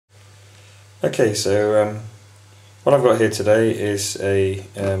Okay, so what I've got here today is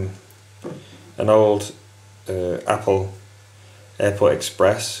an old Apple Airport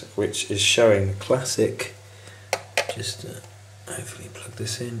Express, which is showing classic. Just hopefully plug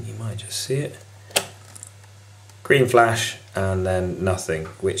this in, you might just see it. Green flash and then nothing,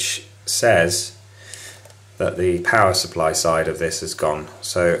 which says that the power supply side of this has gone.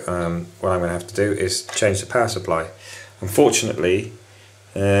 So what I'm going to have to do is change the power supply. Unfortunately,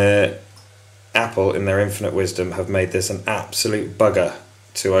 Apple, in their infinite wisdom, have made this an absolute bugger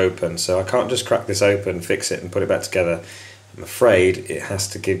to open. So I can't just crack this open, fix it and put it back together. I'm afraid it has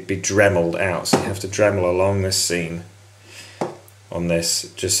to be dremeled out. So you have to dremel along this seam on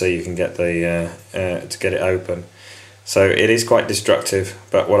this, just so you can get the to get it open. So it is quite destructive,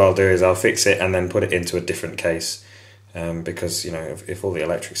 but what I'll do is I'll fix it and then put it into a different case, because you know, if all the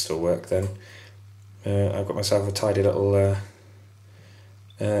electrics still work, then I've got myself a tidy little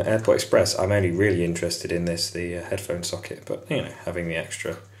Airport Express. I'm only really interested in this, the headphone socket, but you know, having the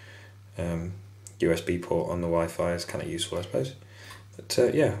extra USB port on the Wi-Fi is kind of useful, I suppose.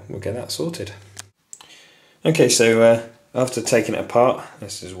 But yeah, we'll get that sorted. Okay, so after taking it apart,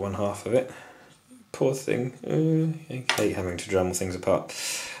 this is one half of it. Poor thing, I hate having to dremel things apart.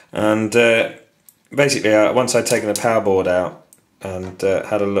 And basically, once I'd taken the power board out and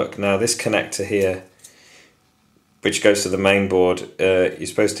had a look, now this connector here, which goes to the main board, you're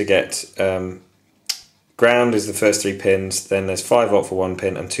supposed to get ground is the first 3 pins, then there's 5 volt for 1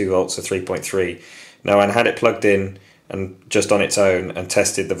 pin and 2 volts for 3.3. Now I had it plugged in and just on its own and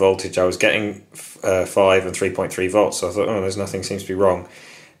tested the voltage. I was getting 5 and 3.3 volts, so I thought, oh, there's nothing seems to be wrong.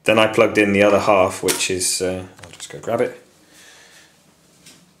 Then I plugged in the other half, which is, I'll just go grab it.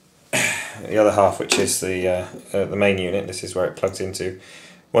 The other half, which is the main unit. This is where it plugs into.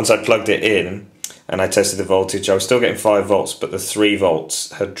 Once I plugged it in and I tested the voltage, I was still getting 5 volts, but the 3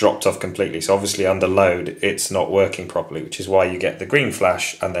 volts had dropped off completely. So obviously under load, it's not working properly, which is why you get the green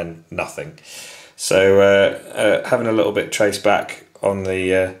flash and then nothing. So having a little bit trace back on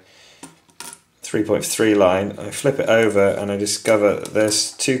the 3.3 line, I flip it over and I discover that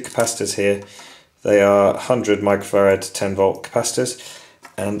there's 2 capacitors here. They are 100 microfarad 10 volt capacitors,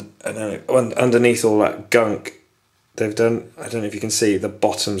 and underneath all that gunk they've done, I don't know if you can see, the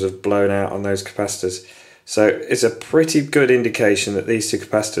bottoms have blown out on those capacitors. So it's a pretty good indication that these 2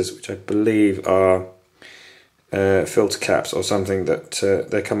 capacitors, which I believe are filter caps or something, that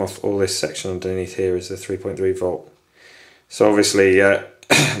they come off all this section underneath here is the 3.3 volt. So obviously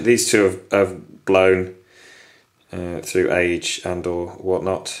these 2 have blown through age and or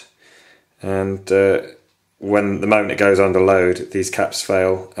whatnot, and when the moment it goes under load, these caps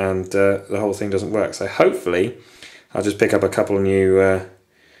fail and the whole thing doesn't work. So hopefully I'll just pick up a couple of new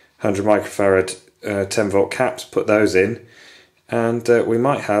 100 microfarad 10 volt caps, put those in, and we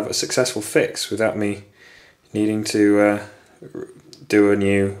might have a successful fix without me needing to do a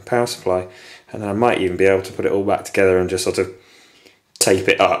new power supply. And I might even be able to put it all back together and just sort of tape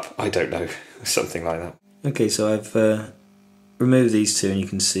it up, I don't know, something like that. Okay, so I've removed these 2 and you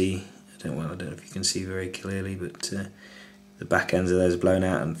can see, I don't know if you can see very clearly, but the back ends of those are blown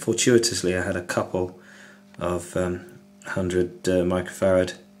out, and fortuitously I had a couple of 100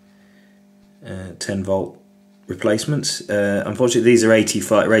 microfarad 10 volt replacements. Unfortunately these are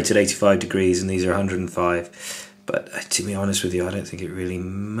rated 85 degrees and these are 105, but to be honest with you, I don't think it really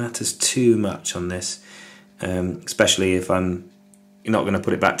matters too much on this, especially if I'm not going to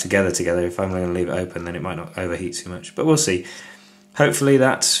put it back together. If I'm going to leave it open, then it might not overheat too much, but we'll see. Hopefully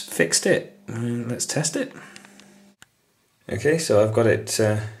that's fixed it. Let's test it. Okay, so I've got it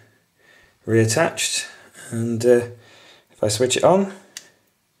reattached, and if I switch it on,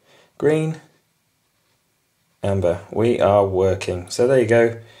 green, amber, we are working. So there you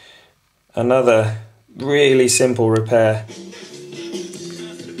go, another really simple repair.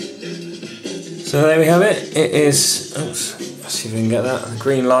 So there we have it. It is, oops, let's see if we can get that. The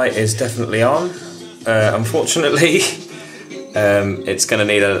green light is definitely on. Unfortunately, it's going to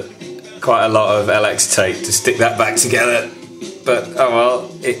need quite a lot of LX tape to stick that back together. But oh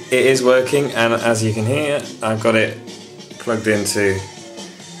well, it is working, and as you can hear, I've got it plugged into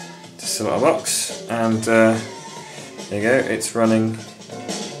this little box, and there you go, it's running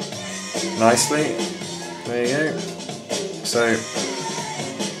nicely. There you go. So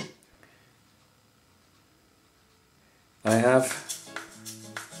I have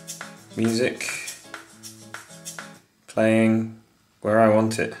music playing where I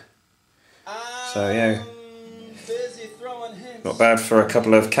want it. So yeah, not bad for a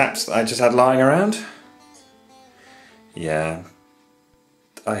couple of caps that I just had lying around. Yeah,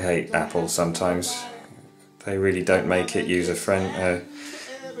 I hate Apple sometimes. They really don't make it user friendly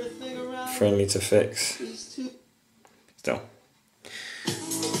friendly to fix. Still.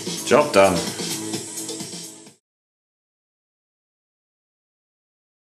 Job done.